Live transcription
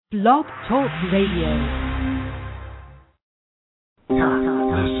Blog Talk Radio. Talk.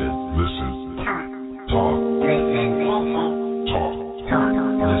 Listen. Talk. Listen. Talk.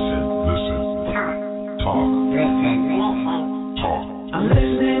 Listen. Talk. Listen. Talk. I'm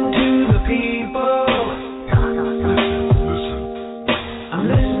listening to the people. Listen. I'm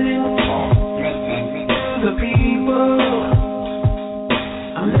listening. Talk. To the people.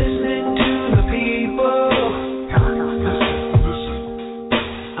 I'm listening to the people. Listen.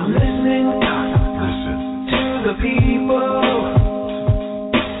 I'm listening. Listen. To the people.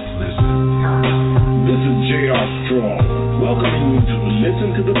 Listen. This is J.R. Strong, welcoming you to Listen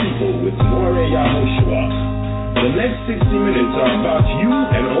to the People with Moreh Yahoshua. The next 60 minutes are about you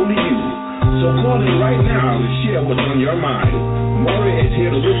and only you. So call in right now to share what's on your mind. Moreh is here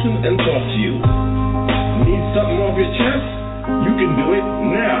to listen and talk to you. Need something off your chest? You can do it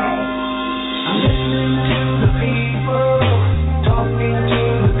now. I'm listening to the people. Talking to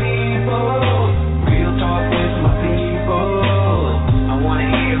the people. Real talk with my people. I want to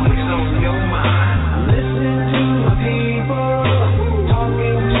hear what's on your mind. I'm listening to the people.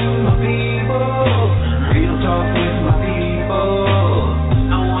 Talking to my people. Real talk with my people.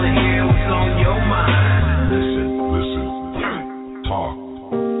 I want to hear what's on your mind. Listen. Talk.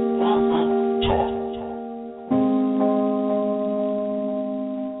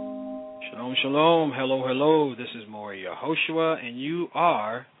 Shalom. Hello. This is Moreh Yahoshua, and you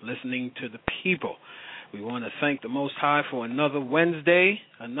are listening to the people. We want to thank the Most High for another Wednesday,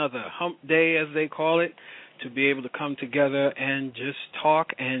 another hump day, as they call it, to be able to come together and just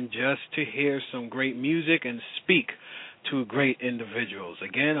talk and just to hear some great music and speak to great individuals.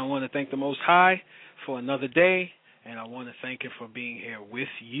 Again, I want to thank the Most High for another day, and I want to thank Him for being here with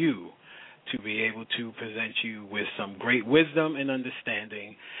you, to be able to present you with some great wisdom and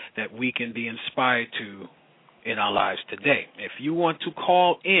understanding that we can be inspired to in our lives today. If you want to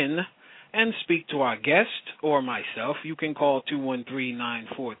call in and speak to our guest or myself, you can call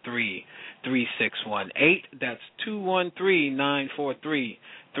 213-943-3618. That's 213-943-3618.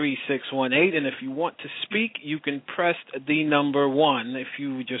 And if you want to speak, you can press the number 1. If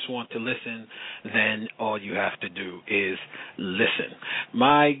you just want to listen, then all you have to do is listen.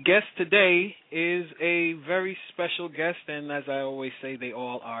 My guest today is a very special guest, and as I always say, they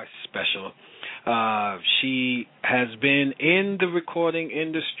all are special. She has been in the recording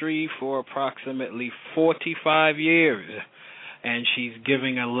industry for approximately 45 years, and she's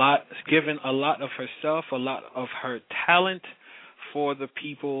given a lot of herself, a lot of her talent for the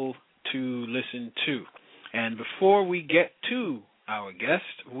people to listen to. And before we get to our guest,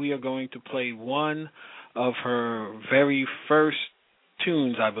 we are going to play one of her very first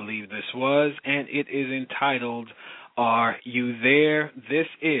tunes, I believe this was, and it is entitled, Are You There? This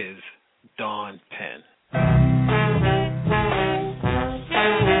is Dawn Penn.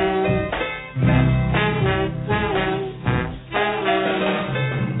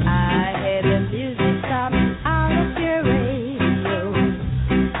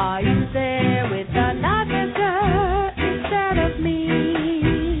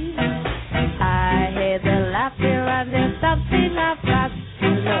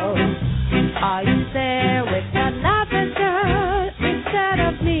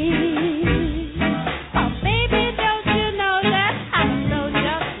 Baby,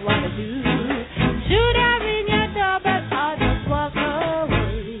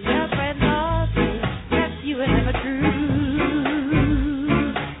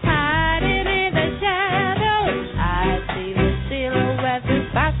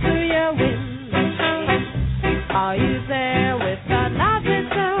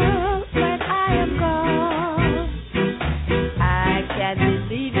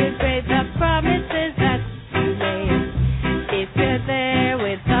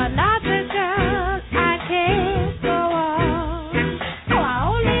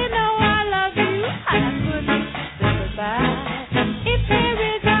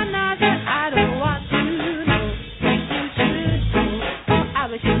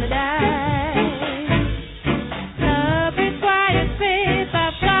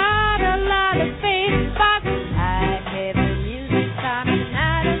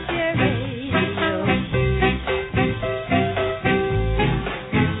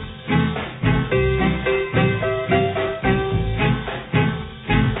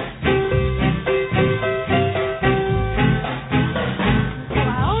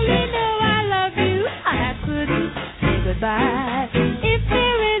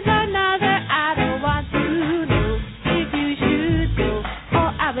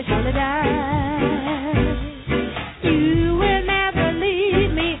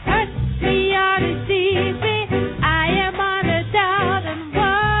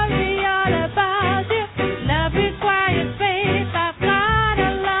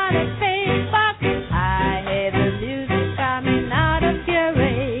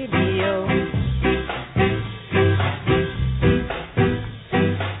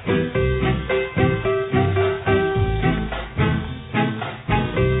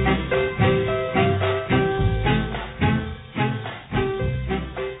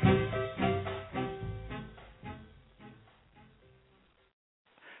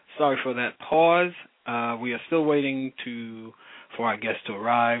 Sorry for that pause. We are still waiting for our guest to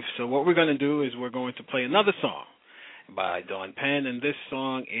arrive. So what we're going to do is we're going to play another song by Dawn Penn, and this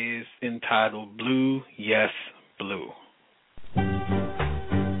song is entitled Blue, Yes, Blue.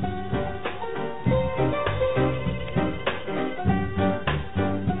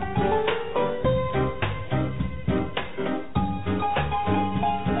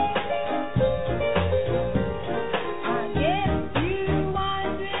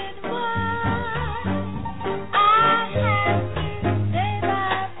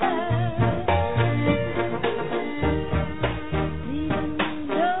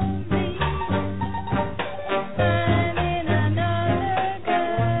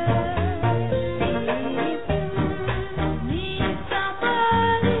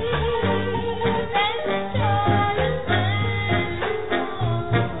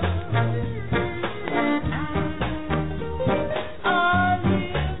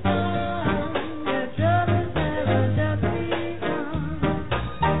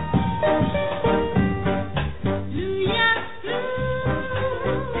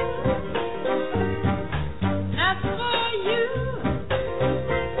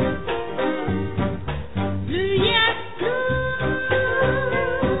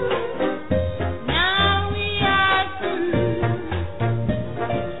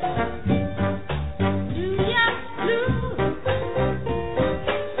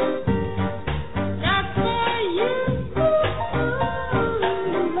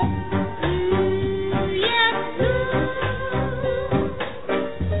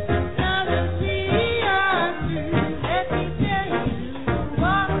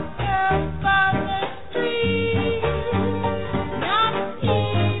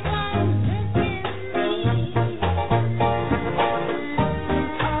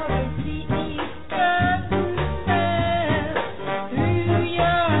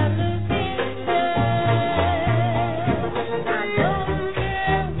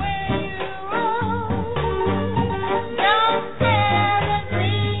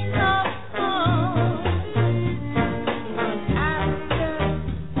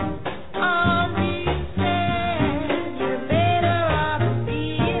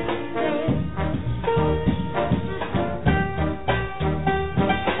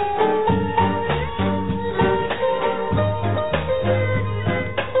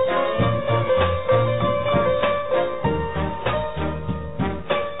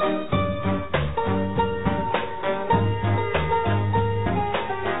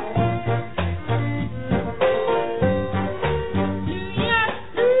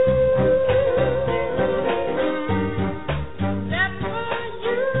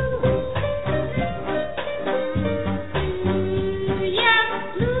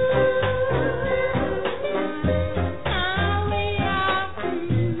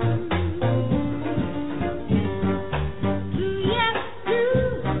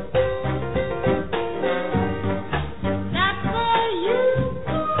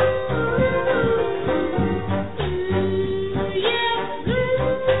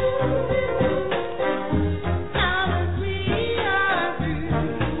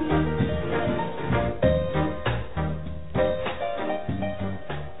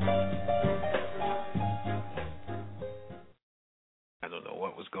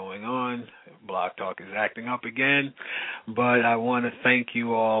 Up again, but I want to thank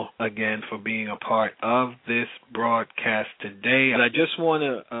you all again for being a part of this broadcast today. And I just want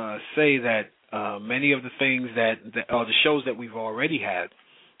to say that many of the things or the shows that we've already had,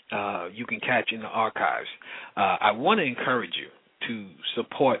 you can catch in the archives. I want to encourage you to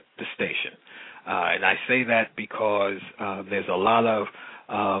support the station, and I say that because there's a lot of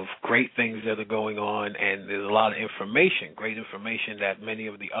great things that are going on, and there's a lot of great information that many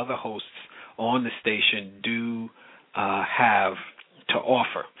of the other hosts on the station do have to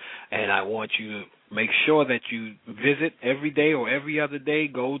offer. And I want you to make sure that you visit every day or every other day,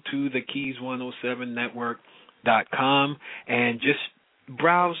 go to the Keys107network.com and just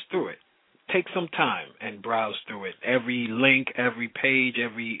browse through it. Take some time and browse through it. Every link, every page,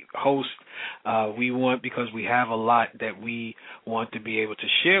 every host because we have a lot that we want to be able to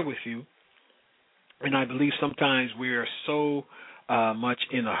share with you. And I believe sometimes we are so much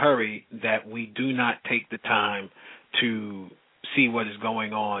in a hurry that we do not take the time to see what is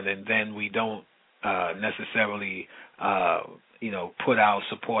going on, and then we don't necessarily, put our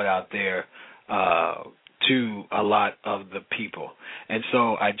support out there to a lot of the people. And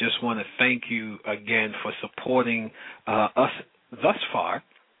so I just want to thank you again for supporting us thus far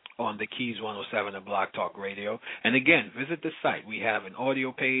on the Keys 107 at Blog Talk Radio. And again, visit the site. We have an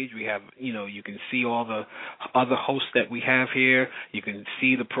audio page. We have, you can see all the other hosts that we have here. You can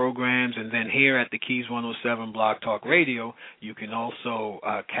see the programs. And then here at the Keys 107 Blog Talk Radio, you can also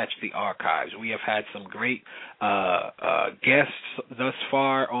catch the archives. We have had some great guests thus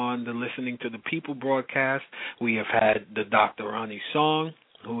far on the Listening to the People broadcast. We have had the Dr. Ronnie Song,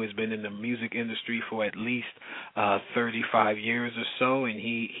 who has been in the music industry for at least 35 years or so, and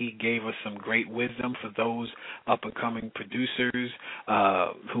he gave us some great wisdom for those up-and-coming producers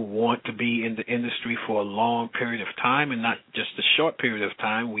who want to be in the industry for a long period of time and not just a short period of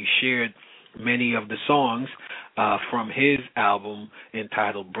time. We shared many of the songs from his album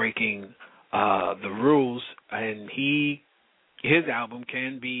entitled Breaking the Rules, and his album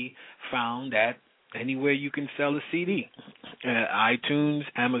can be found at anywhere you can sell a CD, iTunes,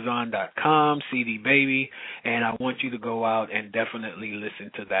 Amazon.com, CD Baby, and I want you to go out and definitely listen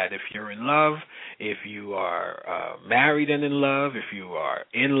to that. If you're in love, if you are married and in love, if you are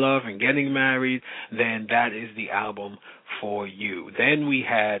in love and getting married, then that is the album for you. Then we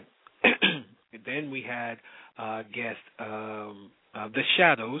had guest The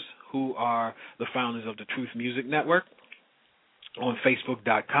Shadows, who are the founders of the Truth Music Network, on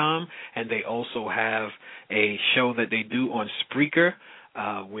Facebook.com, and they also have a show that they do on Spreaker,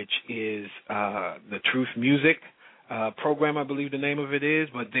 which is the Truth Music program, I believe the name of it is,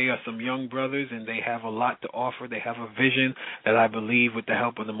 but they are some young brothers, and they have a lot to offer. They have a vision that I believe, with the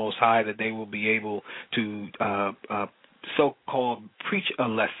help of the Most High, that they will be able to so-called preach a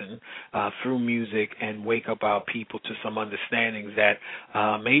lesson through music and wake up our people to some understandings that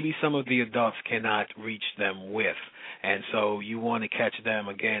maybe some of the adults cannot reach them with. And so you want to catch them,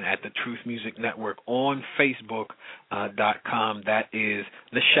 again, at the Truth Music Network on Facebook.com. That is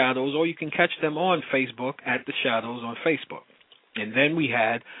The Shadows, or you can catch them on Facebook at The Shadows on Facebook. And then we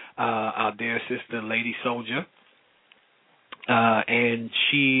had our dear sister, Lady Soldier, and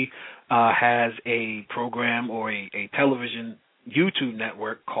she has a program or a television YouTube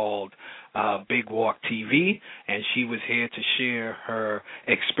network called Big Walk TV, and she was here to share her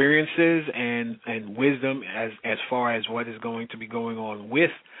experiences and wisdom as far as what is going to be going on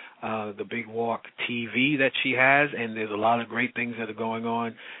with the Big Walk TV that she has, and there's a lot of great things that are going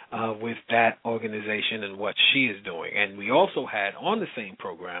on with that organization and what she is doing. And we also had on the same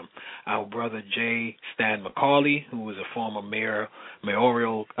program our brother J. Stan McCauley, who was a former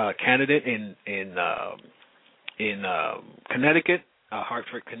mayoral candidate in Connecticut,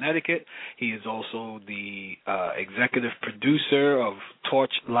 Hartford, Connecticut. He is also the executive producer of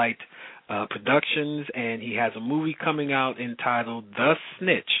Torchlight Productions, and he has a movie coming out entitled The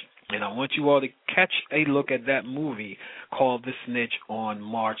Snitch. And I want you all to catch a look at that movie called The Snitch on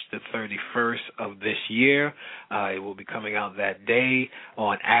March the 31st of this year. It will be coming out that day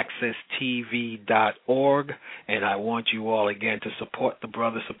on accesstv.org. And I want you all, again, to support the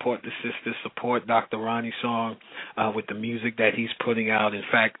brother, support the sister, support Dr. Ronnie Song with the music that he's putting out. In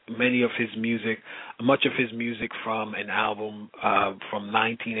fact, much of his music from an album from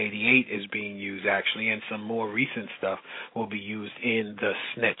 1988 is being used, actually, and some more recent stuff will be used in The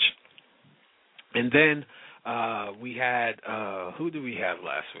Snitch. And then we had, who did we have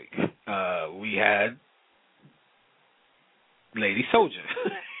last week? We had Lady Soldier,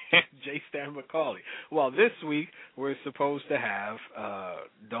 J. Stan McCauley. Well, this week we're supposed to have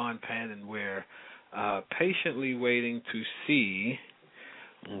Dawn Penn, and we're patiently waiting to see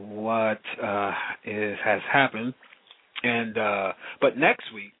what has happened. And but next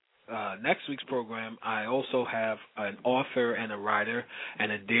week's program, I also have an author and a writer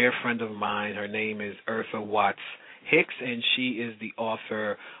and a dear friend of mine. Her name is Eartha Watts Hicks, and she is the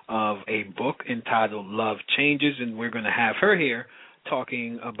author of a book entitled Love Changes, and we're going to have her here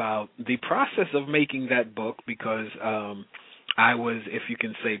talking about the process of making that book, because I was, if you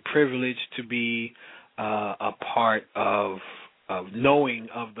can say, privileged to be a part of knowing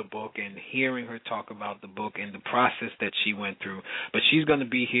of the book and hearing her talk about the book and the process that she went through. But she's going to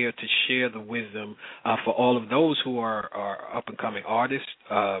be here to share the wisdom for all of those who are up-and-coming artists,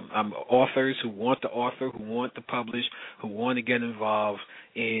 authors who want to author, who want to publish, who want to get involved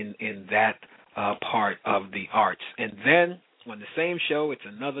in that part of the arts. And then on the same show, it's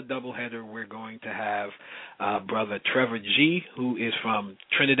another doubleheader. We're going to have Brother Trevor G., who is from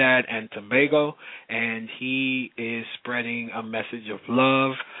Trinidad and Tobago, and he is spreading a message of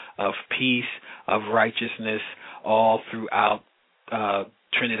love, of peace, of righteousness all throughout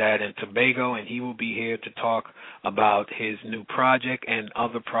Trinidad and Tobago, and he will be here to talk about his new project and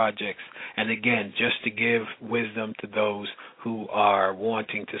other projects, and again, just to give wisdom to those who are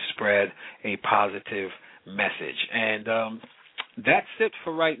wanting to spread a positive message. And that's it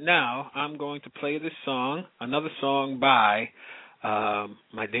for right now. I'm going to play this song, another song by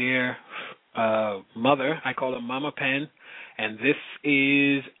my dear mother. I call her Mama Penn, and this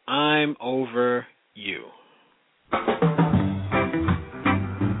is I'm Over You.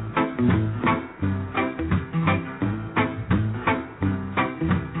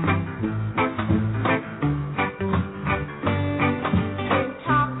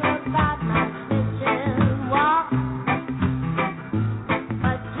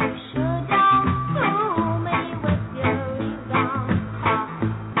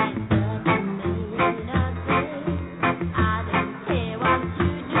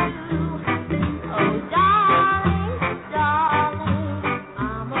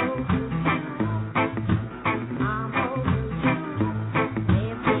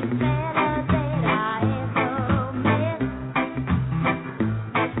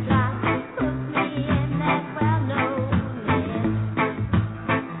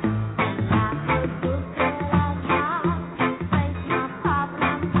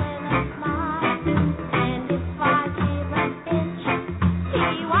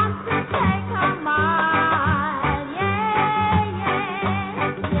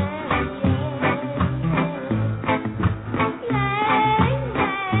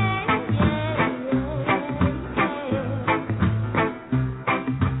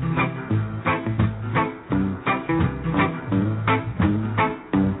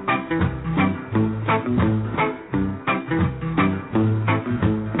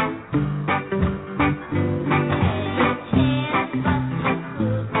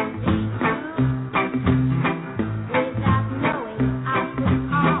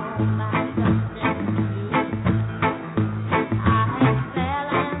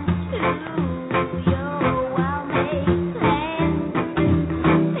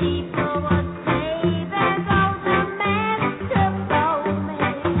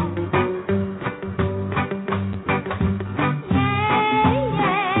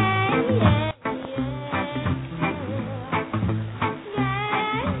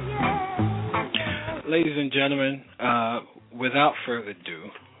 Ladies and gentlemen, without further ado,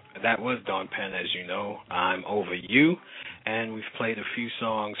 that was Dawn Penn, as you know. I'm Over You, and we've played a few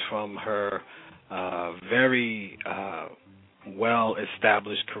songs from her very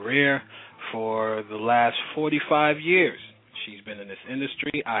well-established career for the last 45 years. She's been in this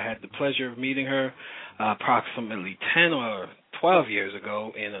industry. I had the pleasure of meeting her approximately 10 or 12 years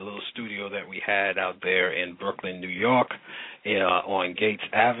ago in a little studio that we had out there in Brooklyn, New York, on Gates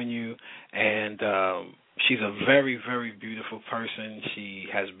Avenue. And she's a very, very beautiful person. She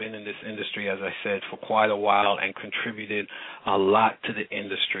has been in this industry, as I said, for quite a while and contributed a lot to the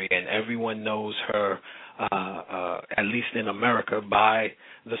industry. And everyone knows her, at least in America, by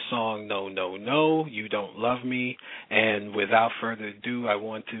the song No, No, No, You Don't Love Me. And without further ado, I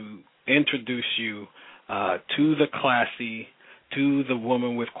want to introduce you to the classy, to the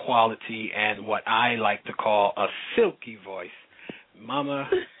woman with quality and what I like to call a silky voice, Mama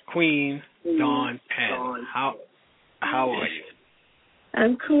Queen Dawn Penn. How are you?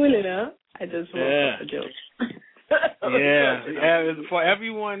 I'm cool enough. I just want to joke. Yeah. For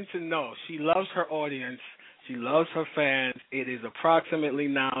everyone to know, she loves her audience. She loves her fans. It is approximately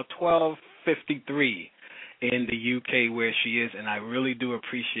now 12:53 in the UK where she is, and I really do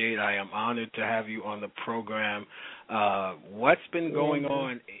appreciate. I am honored to have you on the program. What's been going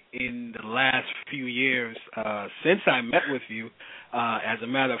on in the last few years since I met with you? As a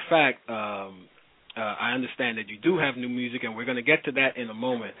matter of fact, I understand that you do have new music, and we're going to get to that in a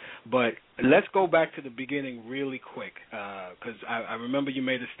moment. But let's go back to the beginning really quick, because I remember you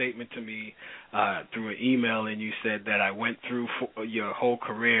made a statement to me through an email, and you said that I went through your whole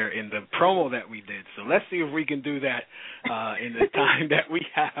career in the promo that we did. So let's see if we can do that in the time that we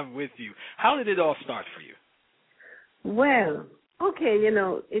have with you. How did it all start for you? Well, okay,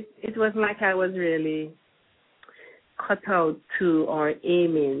 it was like I was really cut out to or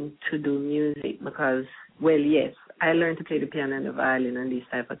aiming to do music because, well, yes, I learned to play the piano and the violin and these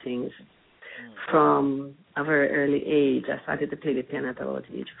type of things from a very early age. I started to play the piano at about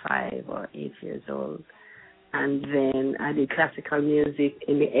age 5 or 8 years old. And then I did classical music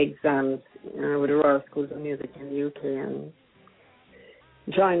in the exams with the Royal Schools of Music in the UK and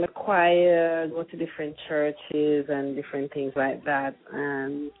joined the choir, go to different churches and different things like that.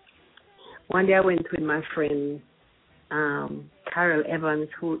 And one day I went with my friend, Carol Evans,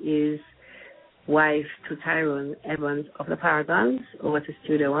 who is wife to Tyrone Evans of the Paragons, over to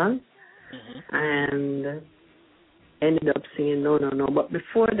Studio One, and ended up singing No, No, No. But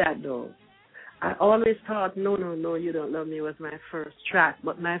before that, though, I always thought No, No, No, You Don't Love Me was my first track.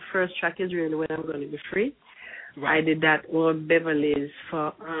 But my first track is really When I'm Going to Be Free. Right. I did that over Beverly's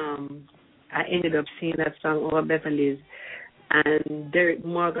for I ended up singing that song over Beverly's, and Derek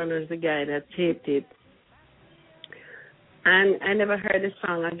Morgan was the guy that taped it. And I never heard the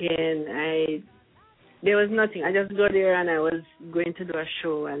song again. There was nothing. I just go there and I was going to do a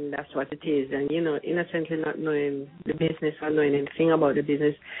show, and that's what it is. And, innocently not knowing the business or knowing anything about the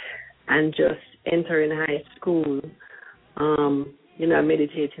business, and just entering high school,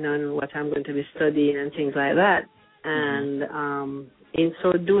 meditating on what I'm going to be studying and things like that. And in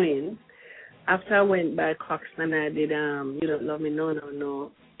so doing, after I went by Coxton, I did You Don't Love Me, No, No,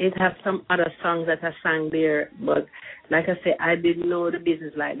 No. It has some other songs that I sang there, but like I said, I didn't know the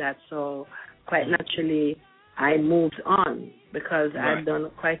business like that, so quite naturally I moved on because I'd done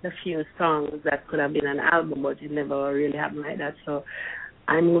quite a few songs that could have been an album, but it never really happened like that. So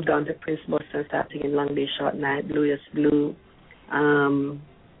I moved on to Prince Buster, starting in Long Day Short Night, Blue Yes Blue, Are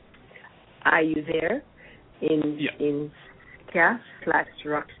You There, in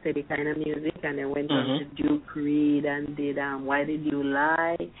ska/rocksteady kind of music, and then went on to Duke Reed and did Why Did You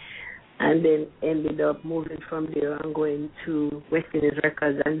Lie, and then ended up moving from there and going to West Indies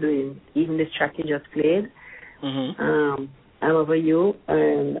Records and doing even this track you just played, I'm Over You,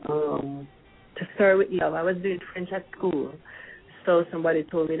 and To Stir With Love. I was doing French at school, so somebody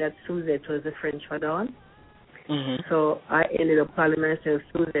told me that Suzette was the French for Dawn. So I ended up calling myself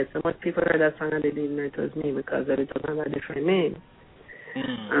Suzette. So much people heard that song and they didn't know it was me because it was under a different name.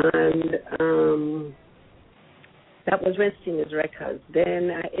 And that was West Indies Records.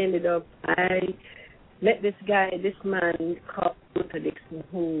 Then I met this man called Luther Dixon,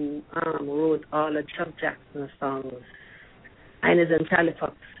 who wrote all the Chuck Jackson songs. Inez and Charlie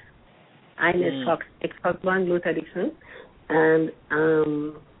Fox. Inez Fox, ex-husband, Luther Dixon. And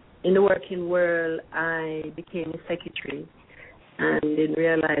in the working world, I became his secretary and didn't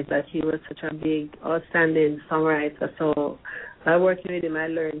realize that he was such a big, outstanding songwriter. So by working with him, I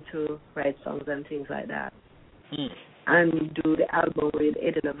learned to write songs and things like that. And we do the album with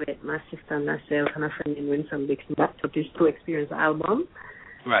Eddie Lovett, my sister and myself, and a friend in Winston Dixon. That took his 2 Experience album.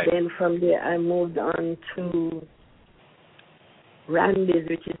 Right. Then from there, I moved on to Randy's,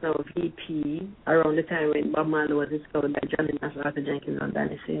 which is now VP, around the time when Bob Marley was discovered by Johnny Nash, Arthur Jenkins, and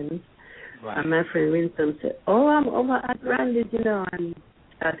Danny Sims. Right. And my friend Winston said, I'm over at Randy's, and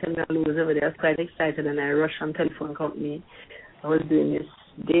started to lose over there. I was quite excited, and I rushed on telephone company. I was doing this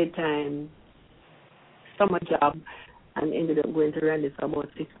daytime summer job and ended up going to Randy's for about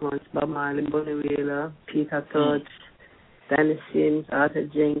 6 months. Bob Marley, Bonnie Wheeler, Peter Todd, Danny Sims, Arthur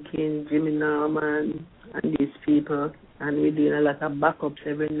Jenkins, Jimmy Norman, and these people. And we're doing a lot of backups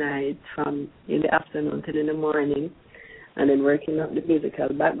every night from in the afternoon till in the morning, and then working up the musical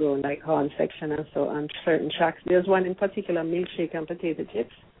background like horn section and so on certain tracks. There's one in particular, Milkshake and Potato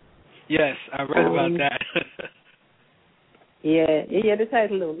Chips. Yes, I read about that. Yeah, the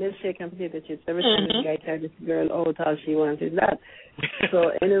title though, Milkshake and Potato Chips. Every time this guy tells this girl out, all she wants is that.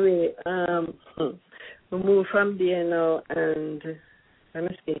 So anyway, we move from there now, and let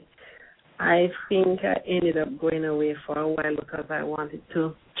me see. I think I ended up going away for a while because I wanted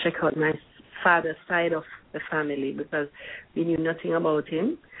to check out my father's side of the family because we knew nothing about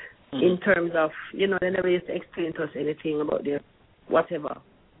him in terms of, they never used to explain to us anything about their whatever,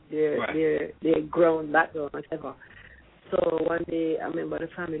 their ground background, whatever. So one day I remember the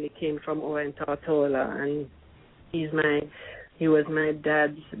family came from over in Tortola, and he was my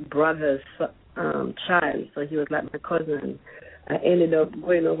dad's brother's child, so he was like my cousin. I ended up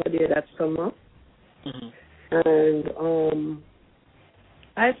going over there that summer, and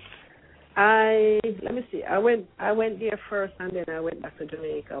let me see. I went there first, and then I went back to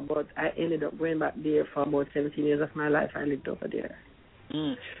Jamaica. But I ended up going back there for about 17 years of my life. I lived over there,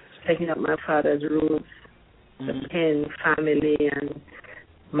 taking up my father's roots, the Penn family, and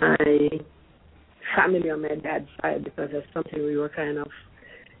my family on my dad's side, because that's something we were kind of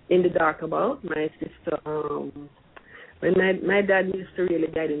in the dark about. My sister. When my dad used to really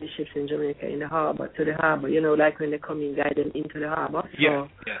guide in the ships in Jamaica, in the harbor, to the harbor, like when they come in, guide them into the harbor. So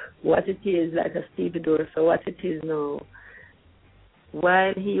what it is, like a stevedore, so what it is now,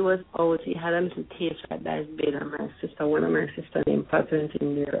 while he was out, he had a little cage right by his bed, and one of my sisters named Patrick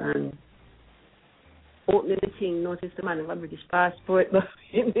in there, and opening the thing, noticed the man with a British passport, but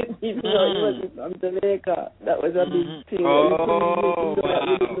he didn't know he wasn't from Jamaica. That was a big thing. Oh, wow.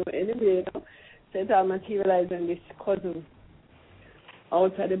 We didn't know anyway, So it all materialized when this cousin,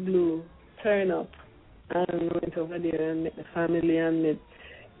 out of the blue, turned up and went over there and met the family and the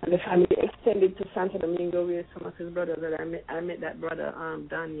family extended to Santo Domingo, where some of his brothers that I met that brother,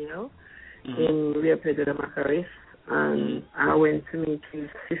 Daniel, in Rio Pedro de Macorís. and I went to meet his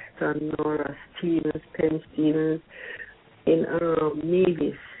sister Nora Penn Stevens in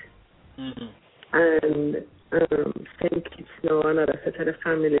Mavis, and St. Kitts, another set of the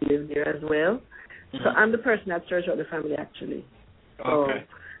family live there as well. So I'm the person that searched out the family actually. So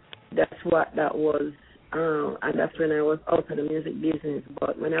that's what that was. And that's when I was out of the music business.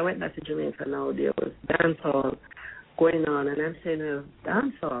 But when I went back to Jamaica now, there was dancehall going on. And I'm saying,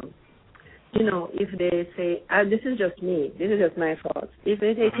 dancehall, you know, if they say, this is just me, this is just my fault. If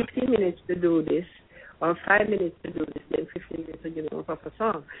they take 15 minutes to do this, or 5 minutes to do this, then 15 minutes to give them a proper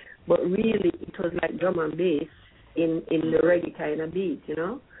song. But really, it was like drum and bass in the reggae kind of beat, you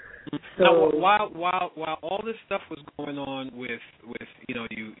know? So now, while all this stuff was going on with you know,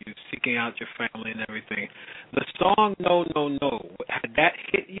 you seeking out your family and everything, the song No No No, had that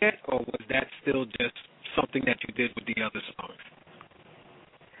hit yet, or was that still just something that you did with the other songs?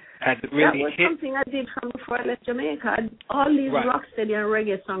 Had it really that was hit? Something I did from before I left Jamaica. All these rocksteady and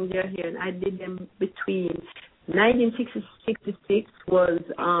reggae songs they're here, and I did them between 1966 was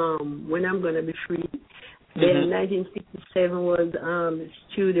When I'm Gonna Be Free. Then 1967 was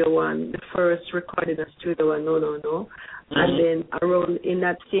Studio One, the first recording of Studio One, No No No. And then around in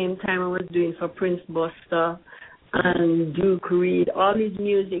that same time I was doing for Prince Buster and Duke Reed. All this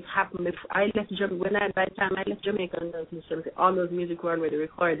music happened before I left Jamaica. By the time I left Jamaica in 1970, all those music were already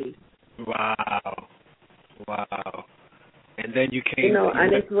recorded. Wow. And then you came. You know,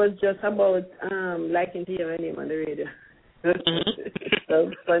 and it was just about liking to hear my name on the radio.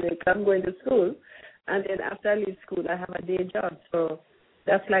 So funny. I'm going to school. And then after I leave school, I have a day job. So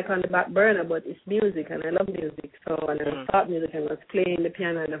that's like on the back burner, but it's music, and I love music. So when I taught music, I was playing the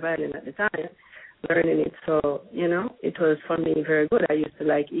piano and the violin at the time, learning it. So, you know, it was for me very good. I used to,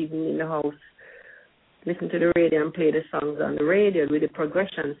 like, even in the house, listen to the radio and play the songs on the radio with the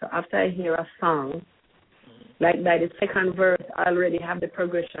progression. So after I hear a song, like by the second verse, I already have the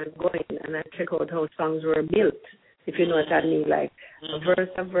progression going, and I check out how songs were built, if you know what I mean, like a verse,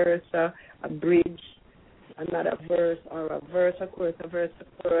 a bridge, another verse, or a verse, a chorus,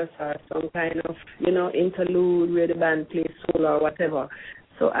 or some kind of, you know, interlude where the band plays solo or whatever.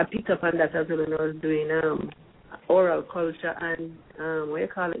 So I picked up on that as well when I was doing oral culture and, what do you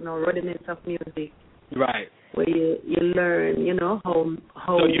call it now, rudiments of music. Right. Where you learn, you know, how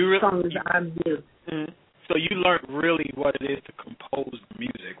songs are built. Mm-hmm. So you learned really what it is to compose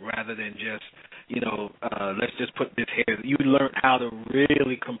music rather than just, you know, let's just put this here. You learned how to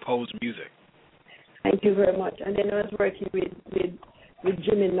really compose music. Thank you very much. And then I was working with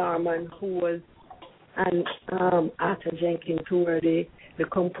Jimmy Norman, who was, and Arthur Jenkins, who were the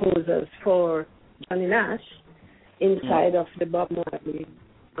composers for Johnny Nash inside of the Bob Marley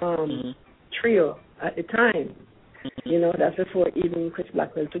trio at the time. You know, that's before even Chris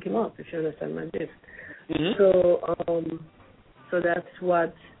Blackwell took him up, if you understand my drift. So that's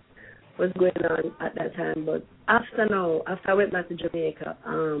what was going on at that time. But after I went back to Jamaica,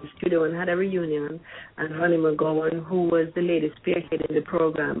 Studio One had a reunion, and Ronnie McGowan, who was the lady spearheading the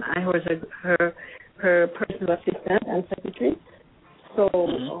program, I was her personal assistant and secretary. So,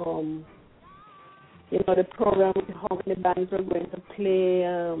 you know, the program, how many bands were going to play,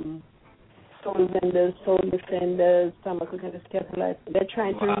 Soul Vendors, Soul Defenders, Summer Cook and the Scatterlights. They're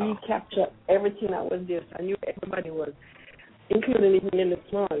trying to recapture everything that was there. So I knew everybody was, including even Lily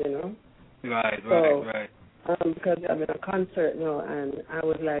Small, you know. Right. Because they're having a concert now, and I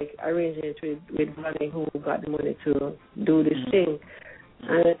was like arranging it with Bonnie, who got the money to do this thing.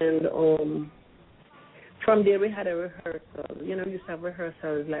 And from there we had a rehearsal. You know, we used to have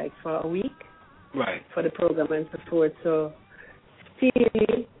rehearsals like for a week. Right. For the program and so forth. So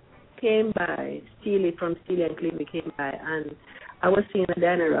Steely came by, Steely from Steely and Cleveland came by, and I was singing a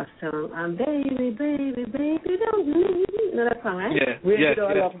Diana Ross song, and baby, don't leave. You know that song, right? Yeah. Where do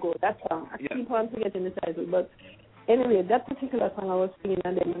our love go? That song. I keep on forgetting the title, but anyway, that particular song I was singing,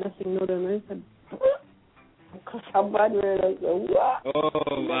 and then when I sing No, I said, because how bad were it? I said, what? Oh,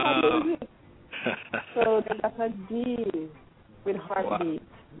 wow. So they got a deal with Heartbeat,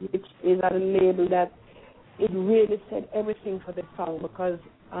 which is a label that it really said everything for the song, because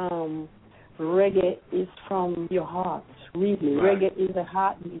reggae is from your heart, really. Right. Reggae is the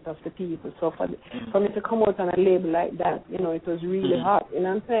heartbeat of the people. So for me to come out on a label like that, you know, it was really hot, you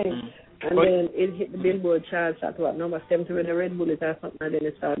know what I'm saying? And then it hit the Billboard charts at number 70 with a Red Bullet or something, and then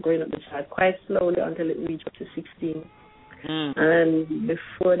it started going up the chart quite slowly until it reached up to 16. And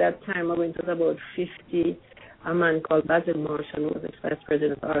before that time, when it was about 50, a man called Basil Marshall, who was the vice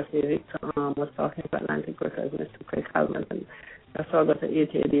president of RC Victor, was talking to Atlantic Records, Mr. Craig Halman, and that's how I got an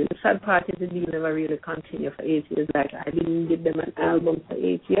 8-year deal. The sad part is the deal never really continued for 8 years. Like, I didn't give them an album for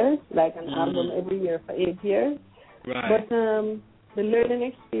 8 years, like an album every year for 8 years. Right. But the learning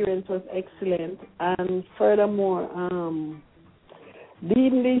experience was excellent, and furthermore,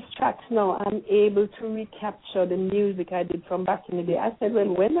 doing these tracks now, I'm able to recapture the music I did from back in the day. I said,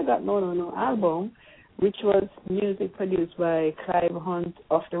 well, when I got No album, which was music produced by Clive Hunt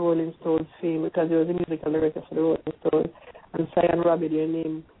of the Rolling Stones fame, because he was a musical director for the Rolling Stones, and Cyan Robbie, their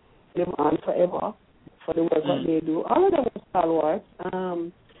name, them on forever for the work that they do. All of them were stalwarts.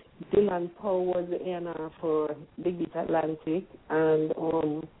 Dylan Poe was the A&R for Big Beat Atlantic, and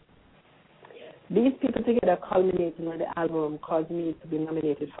these people together culminating on the album caused me to be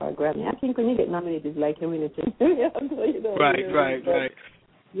nominated for a Grammy. I think when you get nominated, like you win it. Right.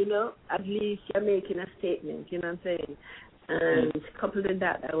 You know, at least you're making a statement, you know what I'm saying? And coupled with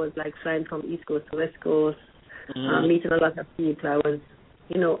that, I was like flying from East Coast to West Coast, meeting a lot of people. I was,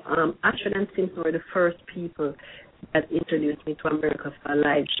 Ashford and Simpson were the first people that introduced me to America for a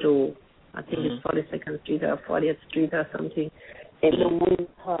live show. I think it's 42nd Street or 40th Street or something in the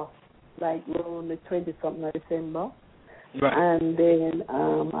winter, like around the 20-something of December. Right. And then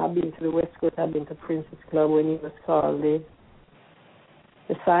I've been to the West Coast. I've been to Princess Club when it was called the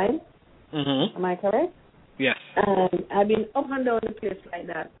Sign. Am I correct? Yes. And I've been up and down the place like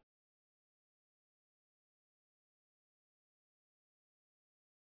that.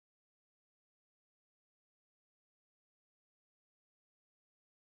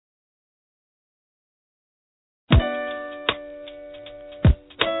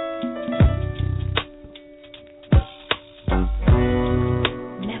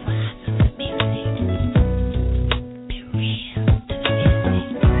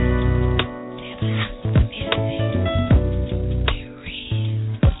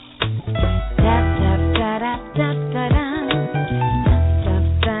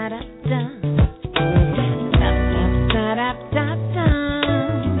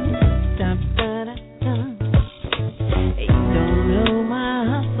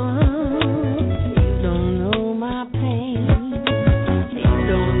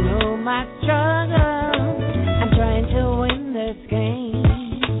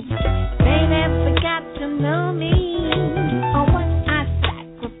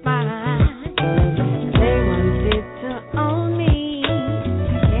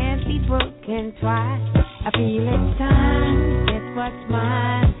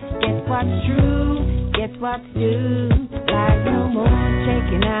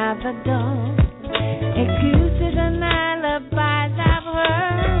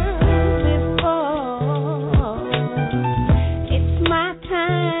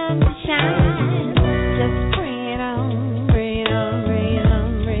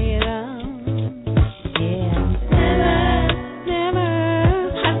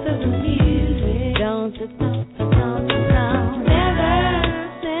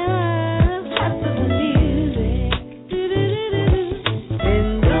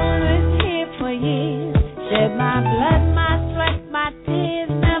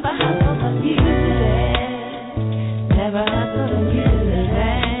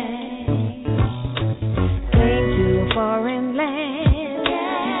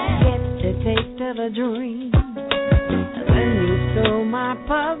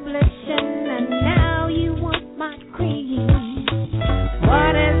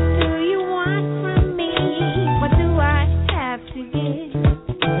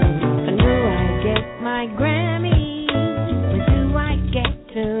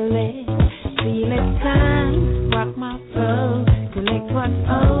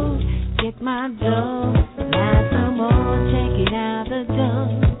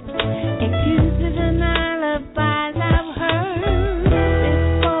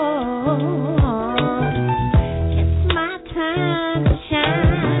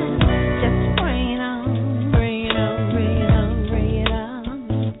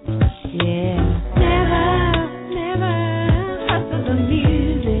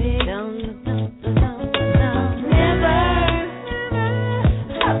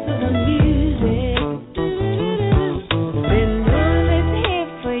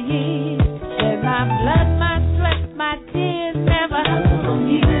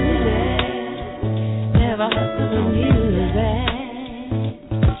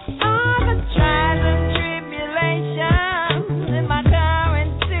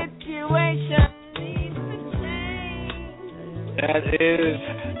 That is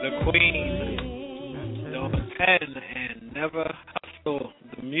the Queen Dawn Penn and Never Hustle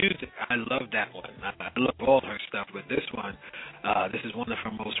the Music. I love that one. I love all her stuff, but this one, this is one of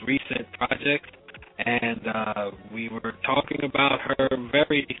her most recent projects, and we were talking about her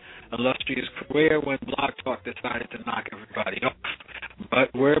very illustrious career when Blog Talk decided to knock everybody off. But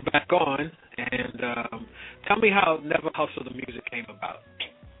we're back on, and tell me how Never Hustle the Music came about.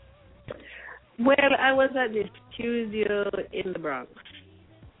 Well, I was at the studio in the Bronx.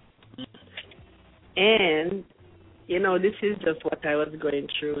 And, this is just what I was going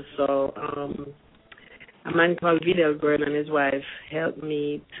through. So a man called Video Girl and his wife helped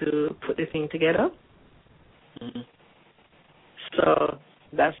me to put the thing together. Mm-hmm. So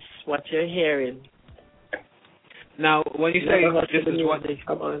that's what you're hearing. Now, when you say this is what...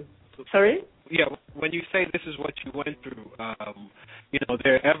 Come on. Sorry? Yeah, when you say this is what you went through,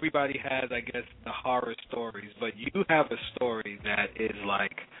 everybody has, I guess, the horror stories, but you have a story that is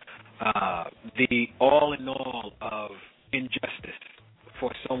like the all in all of injustice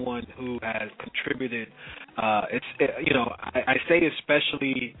for someone who has contributed. I say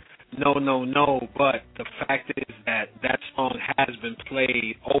especially no, but the fact is that song has been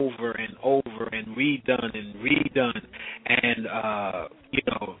played over and over and redone, and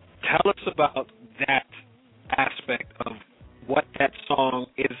tell us about that aspect of what that song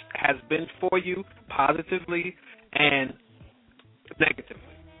has been for you, positively and negatively.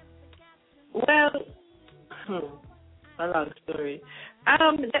 Well, a long story.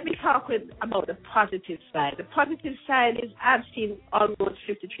 Let me talk about the positive side. The positive side is I've seen almost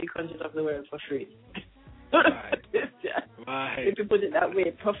 53 countries of the world for free. Right. If you put it that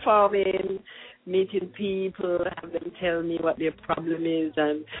way, performing, meeting people, have them tell me what their problem is.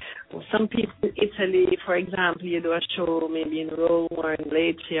 And some people in Italy, for example, you do a show maybe in Rome or in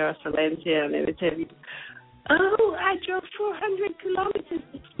Lecce or Salentia, and they will tell you, oh, I drove 400 kilometers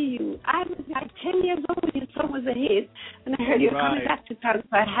to see you. I was like 10 years old when your song was a hit, and I heard you're coming back to town,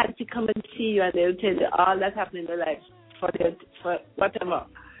 so I had to come and see you. And they'll tell you all that happened in their lives for whatever,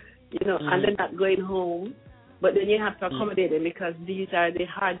 and they're not going home. But then you have to accommodate them because these are the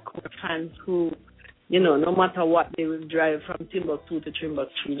hardcore fans who, no matter what, they will drive from Timbuktu to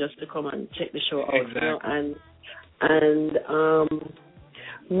Timbuktu just to come and check the show out. Exactly. And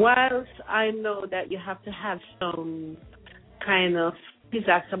whilst I know that you have to have some kind of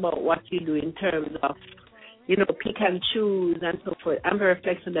pizzazz about what you do in terms of, pick and choose and so forth, I'm very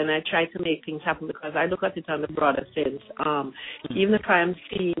flexible and I try to make things happen because I look at it on the broader sense. Even if I'm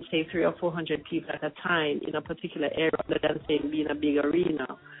seeing, say, 300 or 400 people at a time in a particular area, rather than, say, being a big arena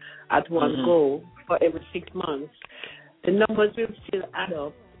at one go for every 6 months, the numbers will still add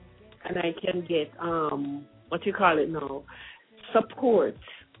up and I can get, support.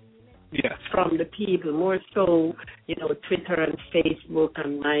 Yes. From the people, more so, Twitter and Facebook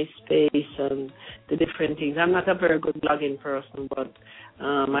and MySpace and the different things. I'm not a very good blogging person, but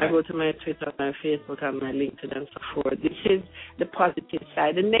I go to my Twitter, my Facebook, and my LinkedIn and so forth. This is the positive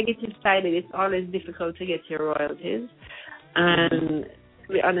side. The negative side is it's always difficult to get your royalties. And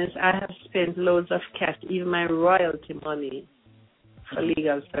to be honest, I have spent loads of cash, even my royalty money, for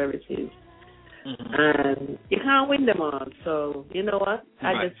legal services. And you can't win them all. So, you know what?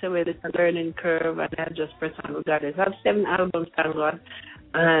 I just say, well, it's a learning curve, and I just press on regardless. I have 7 albums, thank God,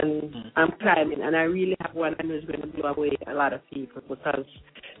 and I'm climbing. And I really have one I know is going to blow away a lot of people because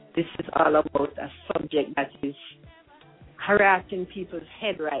this is all about a subject that is harassing people's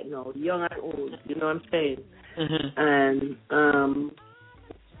head right now, young and old. You know what I'm saying? And,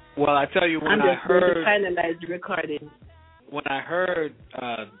 well, I tell you, when I heard... I'm just going to finalize the recording. When I heard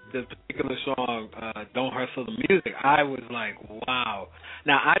the particular song, Don't Hustle the Music, I was like, wow.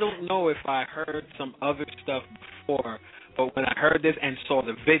 Now, I don't know if I heard some other stuff before, but when I heard this and saw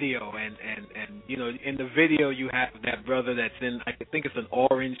the video, and in the video you have that brother that's in, I think it's an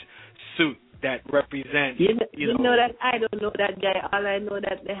orange suit that represents, You know that I don't know that guy. All I know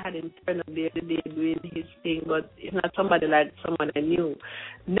that they had him turn up the other day doing his thing, but it's not somebody like someone I knew.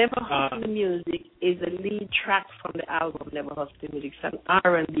 Never Hustle the Music is a lead track from the album Never Hustle the Music. It's an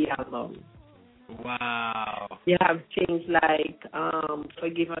R&B album. Wow. You have things like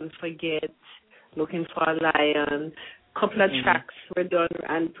Forgive and Forget, Looking for a Lion. Couple of tracks were done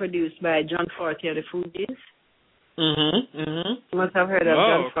and produced by John Forte of the Fugees. You must have heard of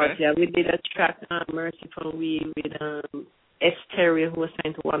John Forte. Yeah, we did a track, Merciful We, with Esther, who was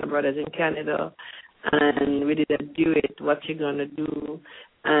signed to Warner Brothers in Canada. And we did a duet, What You Gonna Do.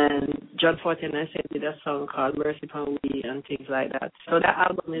 And John Forte and I did a song called Merciful We and things like that. So that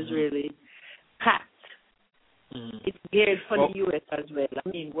album is really packed. It's geared for the U.S. as well. I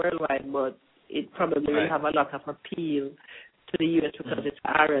mean, worldwide, but it probably will have a lot of appeal to the U.S. because it's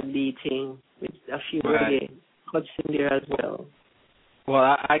R&B thing with a few reggae cuts in there as well. Well,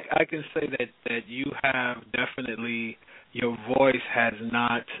 I can say that you have definitely, your voice has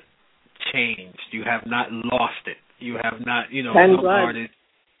not changed. You have not lost it. You have not, Thank God. artists.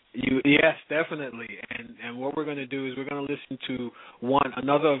 Yes, definitely. And what we're going to do is we're going to listen to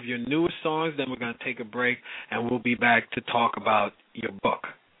another of your newest songs. Then we're going to take a break, and we'll be back to talk about your book.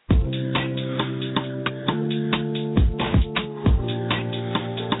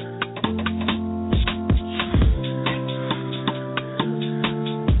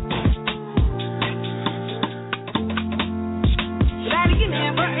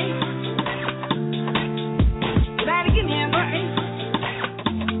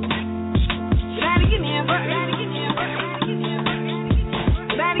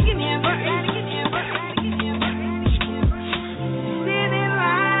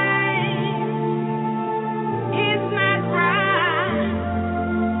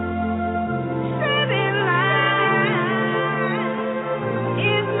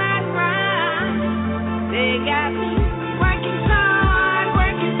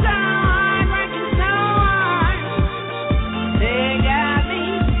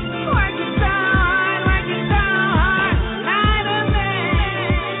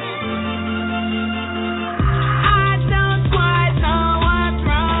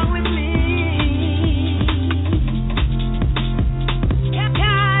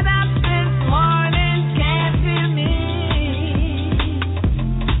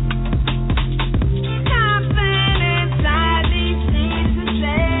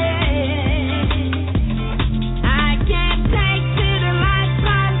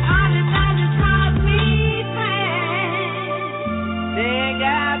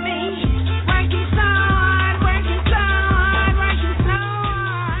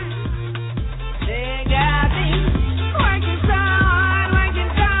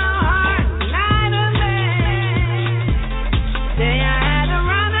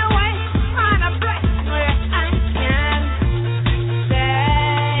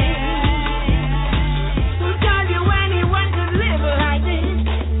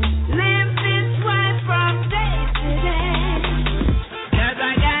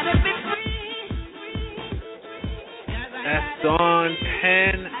 Dawn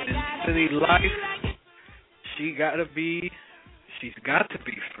Penn and City Life. She's got to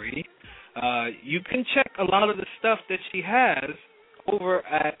be free. You can check a lot of the stuff that she has over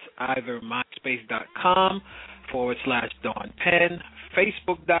at either myspace.com/Dawn Penn,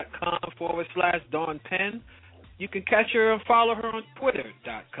 facebook.com/Dawn Penn. You can catch her and follow her on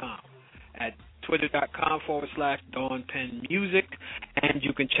twitter.com at twitter.com/Dawn Penn Music, and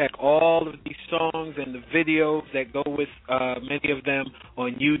you can check all of these songs and the videos that go with many of them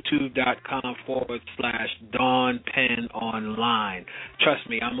on youtube.com/Dawn Penn Online. Trust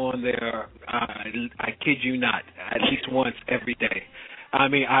me, I'm on there, I kid you not, at least once every day. I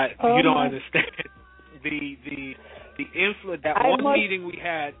mean, you don't understand the influence. That one meeting we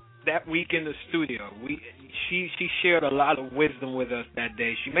had that week in the studio, she shared a lot of wisdom with us that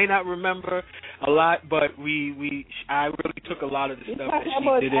day. She may not remember a lot, but I really took a lot of the stuff that she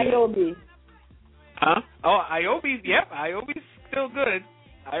did. IOB. Huh? Oh, IOB. Yep, IOB's still good.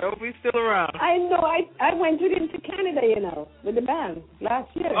 IOB's still around. I know. I went with him to Canada, with the band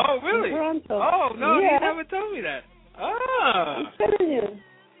last year. Oh, really? In Toronto. Oh, no, yeah. You never told me that. Ah. I'm telling you.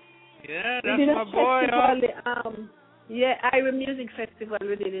 Yeah, that's my boy. Ira Music Festival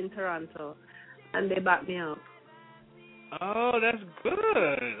we did in Toronto, and they backed me up. Oh, that's good.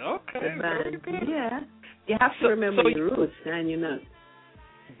 Okay, very good. Yeah, you have to remember your roots, and you know.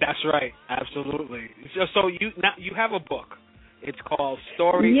 That's right, absolutely. So you have a book. It's called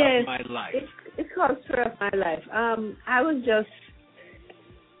Story of My Life. It's called Story of My Life. I was just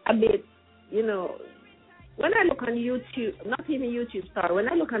a bit, when I look on YouTube, not even YouTube Star, when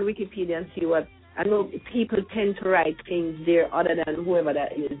I look on Wikipedia and see what, I know people tend to write things there other than whoever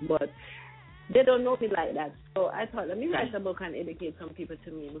that is, but they don't know me like that. So I thought, let me write a book and educate some people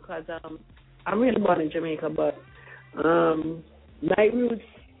to me, because I'm really born in Jamaica, but my roots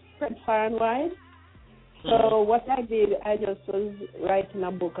spread far and wide. So what I did, I just was writing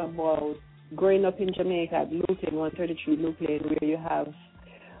a book about growing up in Jamaica at Luke Lane, 133 Luke Lane, where you have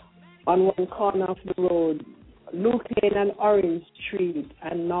on one corner of the road, Luke Lane and Orange Street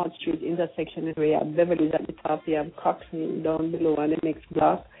and North Street intersection is where you have Beverly's at the top, you have Coxney down below and the next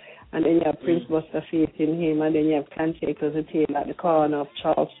block, and then you have Prince Buster facing him, and then you have Cantaker's Hotel at the corner of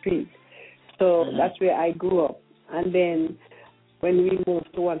Charles Street. So that's where I grew up. And then when we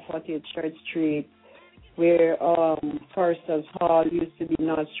moved to 148 Church Street, where Forrester's Hall used to be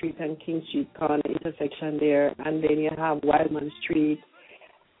North Street and King Street corner intersection there, and then you have Wildman Street,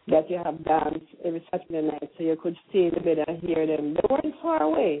 that you have dance every Saturday night, so you could stay in the bed and hear them. They weren't far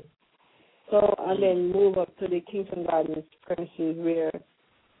away. So, and then move up to the Kingston Gardens premises where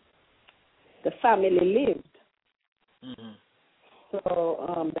the family lived.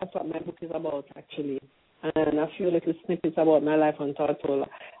 So that's what my book is about, actually. And a few little snippets about my life on Tortola.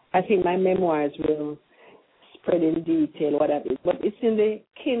 I think my memoirs will spread in detail what that is. But it's in the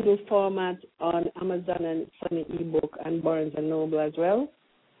Kindle format on Amazon and Sunny ebook and Barnes and Noble as well.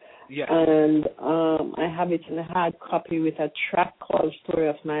 Yes. And I have it in a hard copy with a track called Story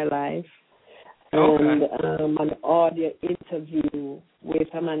of My Life. And an audio interview with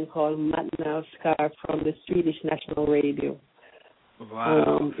a man called Matt Nalskar from the Swedish National Radio.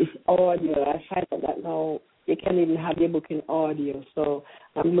 Wow. It's audio. I find out that now you can even have your book in audio. So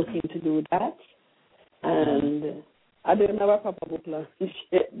I'm looking to do that. And I don't have a proper book launch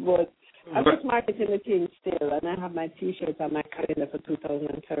yet, but I'm just marketing the thing still. And I have my T-shirts on my calendar for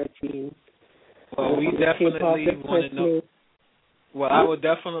 2013. Well, we definitely want to know. Well, I will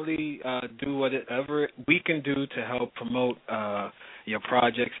definitely do whatever we can do to help promote your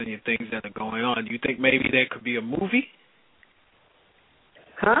projects and your things that are going on. Do you think maybe there could be a movie?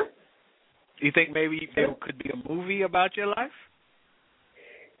 Huh? You think maybe there could be a movie about your life?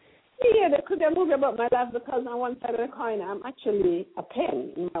 Yeah, there could be a movie about my life because on one side of the coin, I'm actually a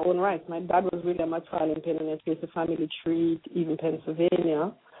pen in my own right. My dad was really a McFarlane pen, and it traced a family tree, even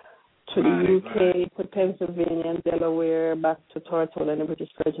Pennsylvania, to the UK, to Pennsylvania and Delaware, back to Tortola and the British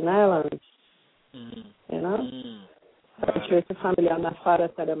Virgin Islands. You know? I traced a family on my father's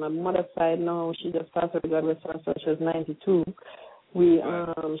side and my mother's side. No, she just passed away, God rest her soul. She was 92.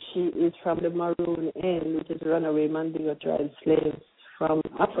 She is from the Maroon End, which is runaway Mandingo tribe slaves from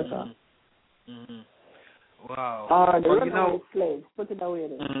Africa. Wow. Or the runaway slaves. Put it away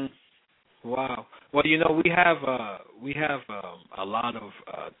there. Wow. Well, we have a lot of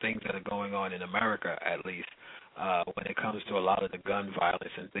things that are going on in America, at least when it comes to a lot of the gun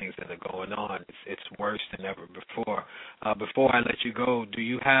violence and things that are going on. It's worse than ever before. Before I let you go, do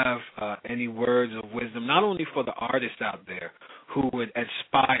you have any words of wisdom, not only for the artists out there who would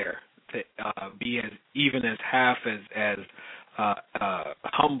aspire to be even as half as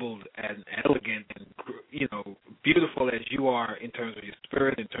humbled and elegant and beautiful as you are in terms of your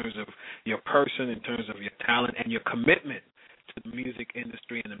spirit, in terms of your person, in terms of your talent and your commitment to the music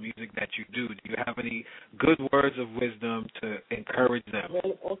industry and the music that you do? Do you have any good words of wisdom to encourage them?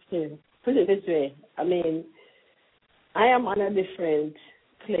 Well, okay. Put it this way. I mean, I am on a different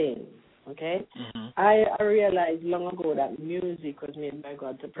plane, okay? I realized long ago that music was made by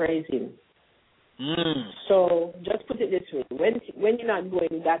God to praise Him. So just put it this way. When you're not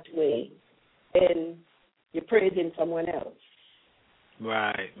going that way, then you're praising someone else.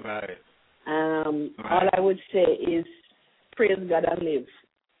 Right. All I would say is praise God and live.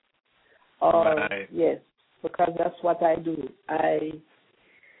 Yes, because that's what I do. I,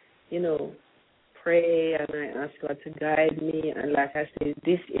 pray and I ask God to guide me. And like I said,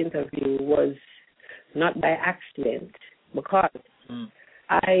 this interview was not by accident because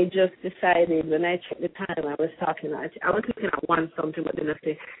I just decided when I checked the time I was talking, I was looking at one something, but then I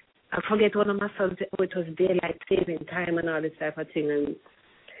said, I forget one of my sons, it was daylight saving time and all this type of thing. And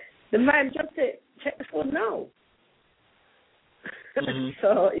the vibe just said, check the phone now.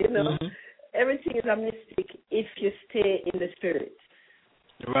 So, everything is a mystic if you stay in the spirit.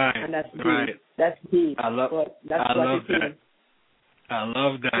 Right. And that's deep. That's deep. I love that. I love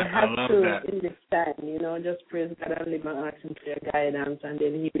that. You have to, in this time, just praise God and live and ask Him for your guidance, and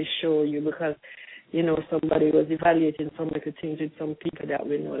then He will show you because, somebody was evaluating some little things with some people that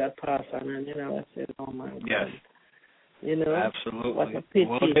we know that pass on, and, I said, oh, my God. Yes. Absolutely. What a pity.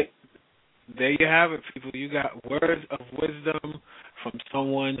 Well, there you have it, people. You got words of wisdom from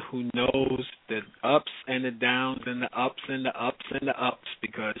someone who knows the ups and the downs and the ups and the ups and the ups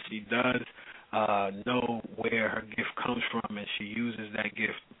because she does know where her gift comes from, and she uses that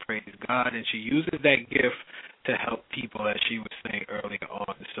gift to praise God, and she uses that gift to help people, as she was saying earlier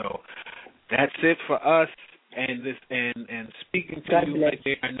on. So that's it for us. And speaking to you right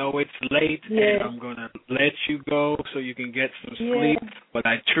there, I know it's late, and I'm going to let you go so you can get some sleep. But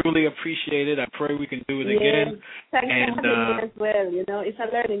I truly appreciate it. I pray we can do it again. Thanks for having me as well. It's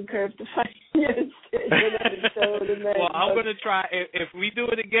a learning curve to find you. Well, I'm going to try. If we do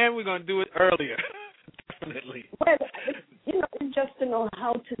it again, we're going to do it earlier. Definitely. Well, it's just to know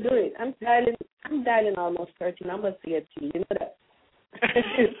how to do it. I'm dialing almost 30 numbers to get to you. You know that.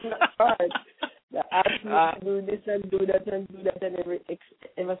 It's not hard. They ask me to do this and do that and do that, and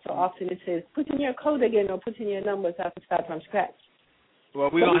ever so often it says, put in your code again or put in your numbers. I have to start from scratch. Well,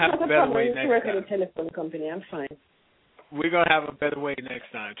 we're going to have a better way next time. I work at a telephone company. I'm fine. We're going to have a better way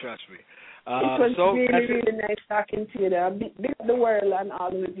next time, trust me. It was really nice talking to you there. Big up the world and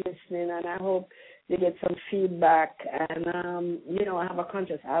all who's listening, and I hope they get some feedback. And, I have a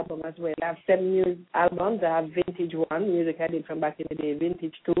conscious album as well. I have 7 new albums. I have Vintage 1, music I did from back in the day,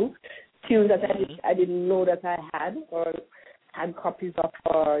 Vintage 2, tunes that I didn't know that I had or had copies of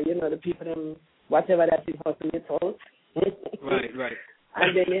for, the people, whatever that is, how to get out. Right.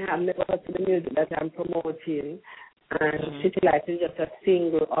 And then you have Never Heard to the Music that I'm promoting. And City Lights is just a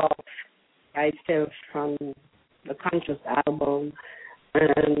single of myself from the Conscious album.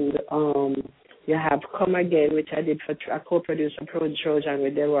 And you have Come Again, which I did for a co-producer, Pro Trojan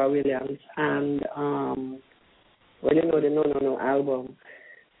with Delroy Williams. And, the No album.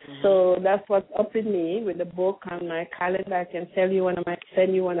 So that's what's up with me with the book on my calendar. I can send you one of,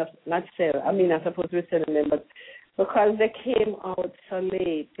 not sell, I'm supposed to be selling them, but because they came out so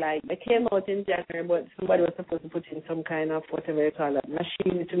late, like they came out in January, but somebody was supposed to put in some kind of, whatever you call it,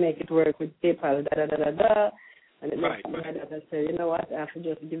 machine to make it work with PayPal, da-da-da-da-da. And then my daughter said, you know what, I have to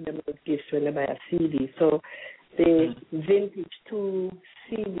just give them those gifts when they buy a CD. So the Vintage 2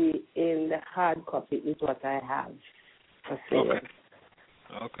 CD in the hard copy is what I have for sale.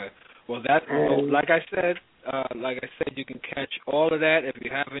 Okay. Well, like I said, you can catch all of that. If you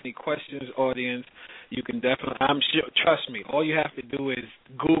have any questions, audience, you can definitely. I'm sure. Trust me. All you have to do is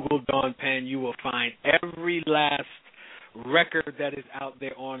Google Dawn Penn. You will find every last record that is out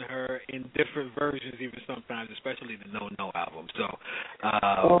there on her in different versions, even sometimes, especially the No album. So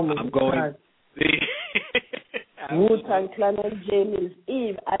I'm going. God. Wu-Tang Clan and Jamie's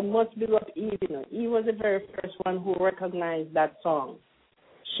Eve. I must big up Eve. Eve was the very first one who recognized that song.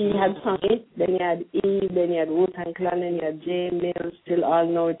 She had sung it, then you had Eve, then you had Wu-Tang Clan, then you had Jay Mills, still all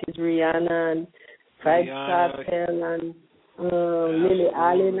know it is Rihanna, and Five Star Pearl, and Lily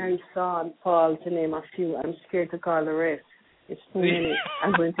Allen, and Sean Paul, to name a few. I'm scared to call the rest. It's too many.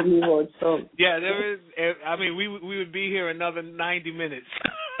 I'm going to leave out some. Yeah, there is. We would be here another 90 minutes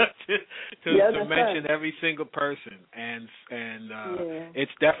to mention every single person, and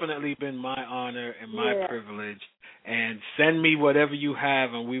it's definitely been my honor and my privilege. And send me whatever you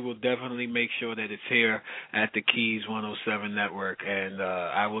have, and we will definitely make sure that it's here at the Keys 107 Network, and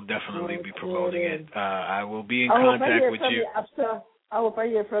I will definitely be promoting it. I will be in contact with you. I hope I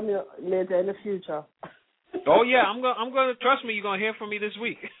hear from you later in the future. Oh yeah, I'm gonna trust me. You're gonna hear from me this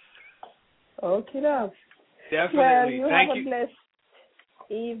week. Okay, now. Definitely. Well, you Thank have you. a blessed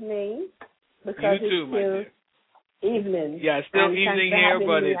evening. Because You too, it's my dear. Evening. Yeah, it's still evening here,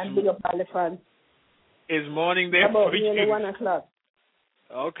 but it's morning there for you. About 1 o'clock.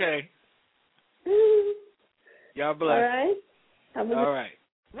 Okay. God bless. All right. All right.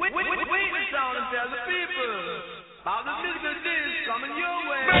 Wait, sound and tell the people about the musical dish coming your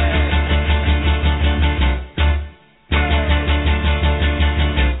way.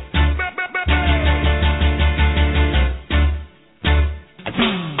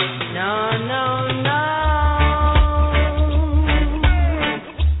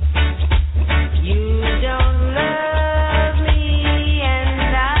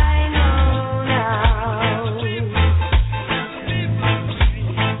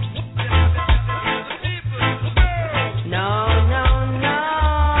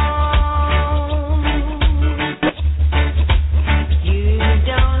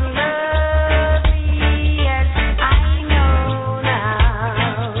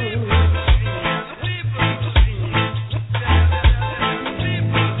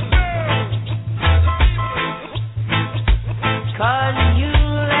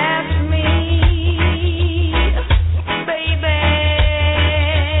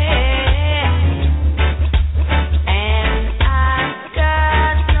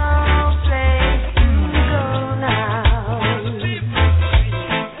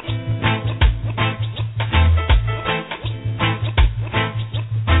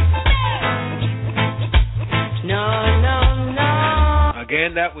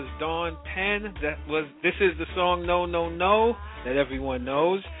 That was Dawn Penn. This is the song No that everyone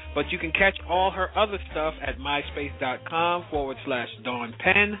knows. But you can catch all her other stuff at myspace.com/Dawn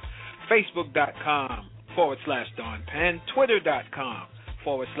Penn, Facebook.com/Dawn Penn,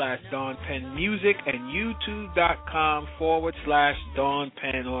 Twitter.com/Dawn Penn Music, and YouTube.com/Dawn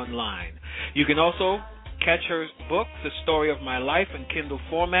Penn Online. You can also catch her book, The Story of My Life, in Kindle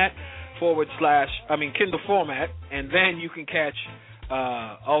format, Kindle format, and then you can catch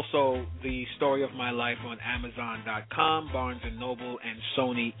also The Story of My Life on Amazon.com, Barnes & Noble, and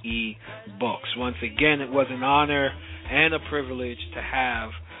Sony eBooks. Once again, it was an honor and a privilege to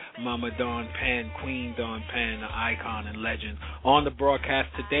have Mama Dawn Penn, Queen Dawn Penn, an icon and legend, on the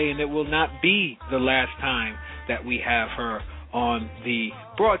broadcast today, and it will not be the last time that we have her on the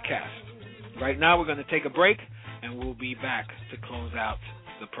broadcast. Right now, we're going to take a break, and we'll be back to close out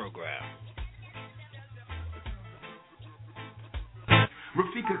the program.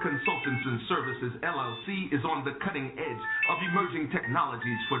 Rafika Consultants and Services, LLC, is on the cutting edge of emerging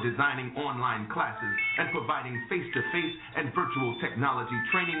technologies for designing online classes and providing face-to-face and virtual technology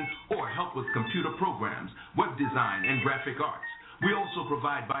training or help with computer programs, web design, and graphic arts. We also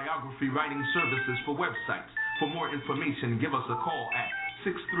provide biography writing services for websites. For more information, give us a call at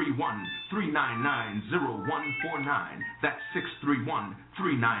 631-399-0149. That's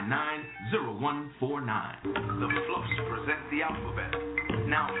 631-399-0149. The Fluffs present the alphabet,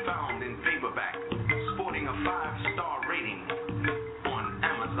 now found in paperback, sporting a 5-star rating on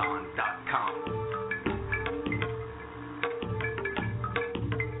Amazon.com.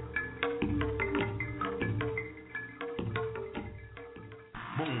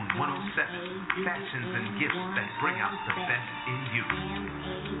 Moon 107, fashions and gifts that bring out the best in you.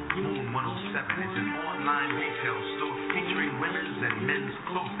 Moon 107 is an online retail store featuring women's and men's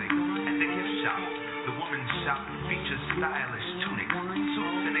clothing and a gift shop. The women's shop features stylish tunics,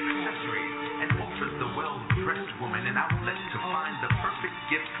 suits, and accessories, and offers the well-dressed woman an outlet to find the perfect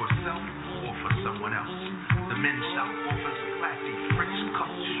gift for self or for someone else. The men's shop offers classy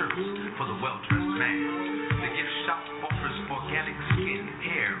French-cut shirts for the well-dressed man. The gift shop offers organic skin,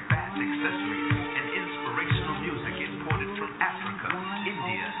 hair, bath accessories, and inspirational music imported from Africa,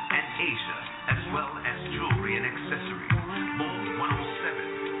 India, and Asia, as well as jewelry and accessories. Moon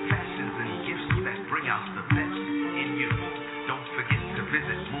 107, fashions and gifts that bring out the best in you. Don't forget to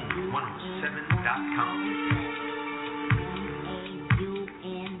visit moon107.com.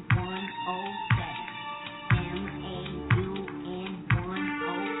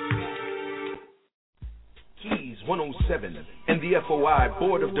 Keys 107 and the FOI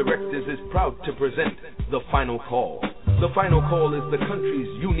Board of Directors is proud to present The Final Call. The Final Call is the country's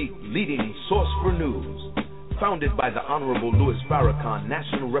unique leading source for news. Founded by the Honorable Louis Farrakhan,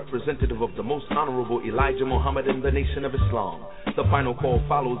 National Representative of the Most Honorable Elijah Muhammad and the Nation of Islam, The Final Call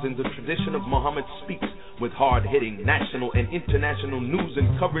follows in the tradition of Muhammad Speaks with hard-hitting national and international news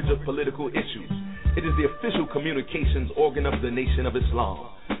and coverage of political issues. It is the official communications organ of the Nation of Islam.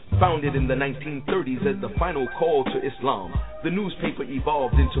 Founded in the 1930s as the Final Call to Islam, the newspaper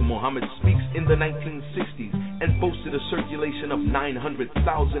evolved into Muhammad Speaks in the 1960s and boasted a circulation of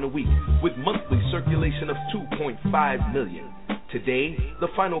 900,000 a week, with monthly circulation of 2.5 million. Today, the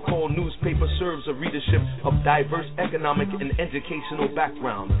Final Call newspaper serves a readership of diverse economic and educational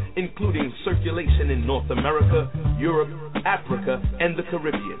background, including circulation in North America, Europe, Africa, and the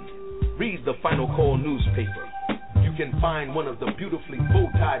Caribbean. Read the Final Call newspaper. You can find one of the beautifully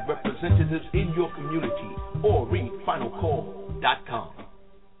bow-tied representatives in your community or read finalcall.com.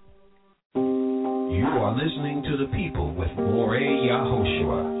 You are listening to the people with Moreh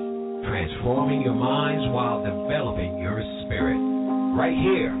Yahoshua, transforming your minds while developing your spirit. Right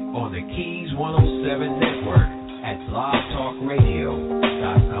here on the Keys 107 Network at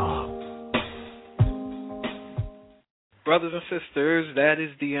blogtalkradio.com. Brothers and sisters, that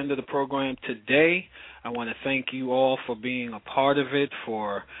is the end of the program today. I want to thank you all for being a part of it,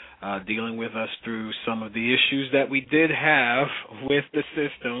 for dealing with us through some of the issues that we did have with the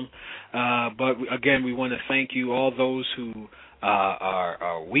system. But again, we want to thank you, all those who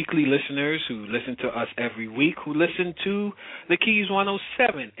are weekly listeners, who listen to us every week, who listen to the Keys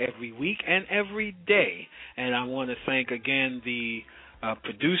 107 every week and every day. And I want to thank again the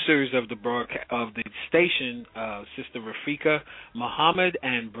producers of the station, Sister Rafika Muhammad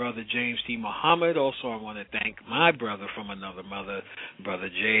and Brother James T. Muhammad. Also, I want to thank my brother from another mother, Brother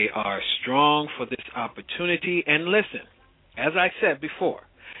J.R. Strong, for this opportunity. And listen, as I said before,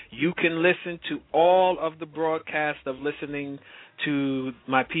 you can listen to all of the broadcast of listening to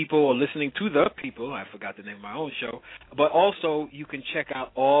my people or listening to the people. I forgot the name of my own show. But also, you can check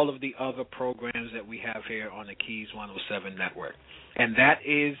out all of the other programs that we have here on the Keys 107 Network. And that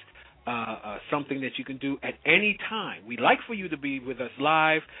is something that you can do at any time. We'd like for you to be with us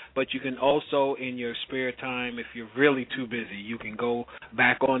live, but you can also, in your spare time, if you're really too busy, you can go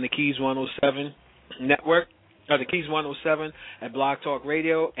back on the Keys 107 Network, or the Keys 107 at Blog Talk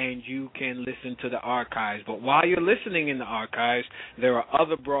Radio, and you can listen to the archives. But while you're listening in the archives, there are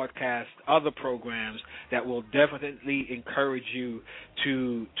other broadcasts, other programs that will definitely encourage you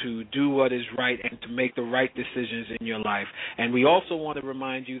to do what is right and to make the right decisions in your life. And we also want to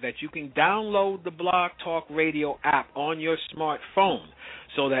remind you that you can download the Blog Talk Radio app on your smartphone,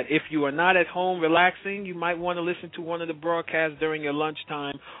 so that if you are not at home relaxing, you might want to listen to one of the broadcasts during your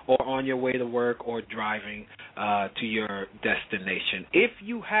lunchtime or on your way to work or driving to your destination. If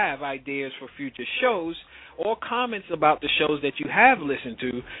you have ideas for future shows or comments about the shows that you have listened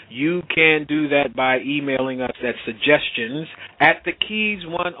to, you can do that by emailing us at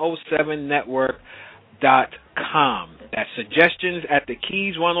suggestions@thekeys107network.com. That's suggestions at the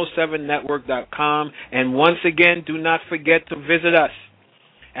Keys107network.com. And once again, do not forget to visit us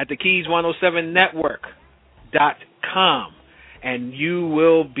at the Keys107network.com. And you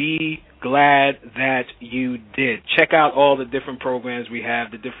will be glad that you did. Check out all the different programs we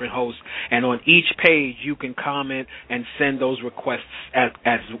have, the different hosts, and on each page you can comment and send those requests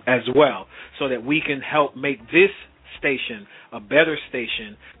as well, so that we can help make this station a better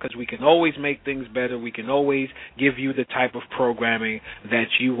station, because we can always make things better. We can always give you the type of programming that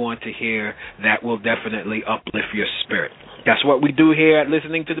you want to hear that will definitely uplift your spirit. That's what we do here at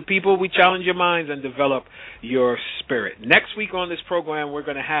Listening to the People. We challenge your minds and develop your spirit. Next week on this program, we're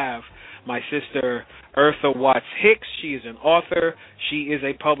going to have my sister Eartha Watts Hicks. She is an author. She is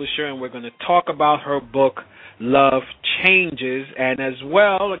a publisher, and we're going to talk about her book, Love Changes. And as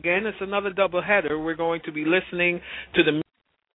well, again, it's another doubleheader. We're going to be listening to the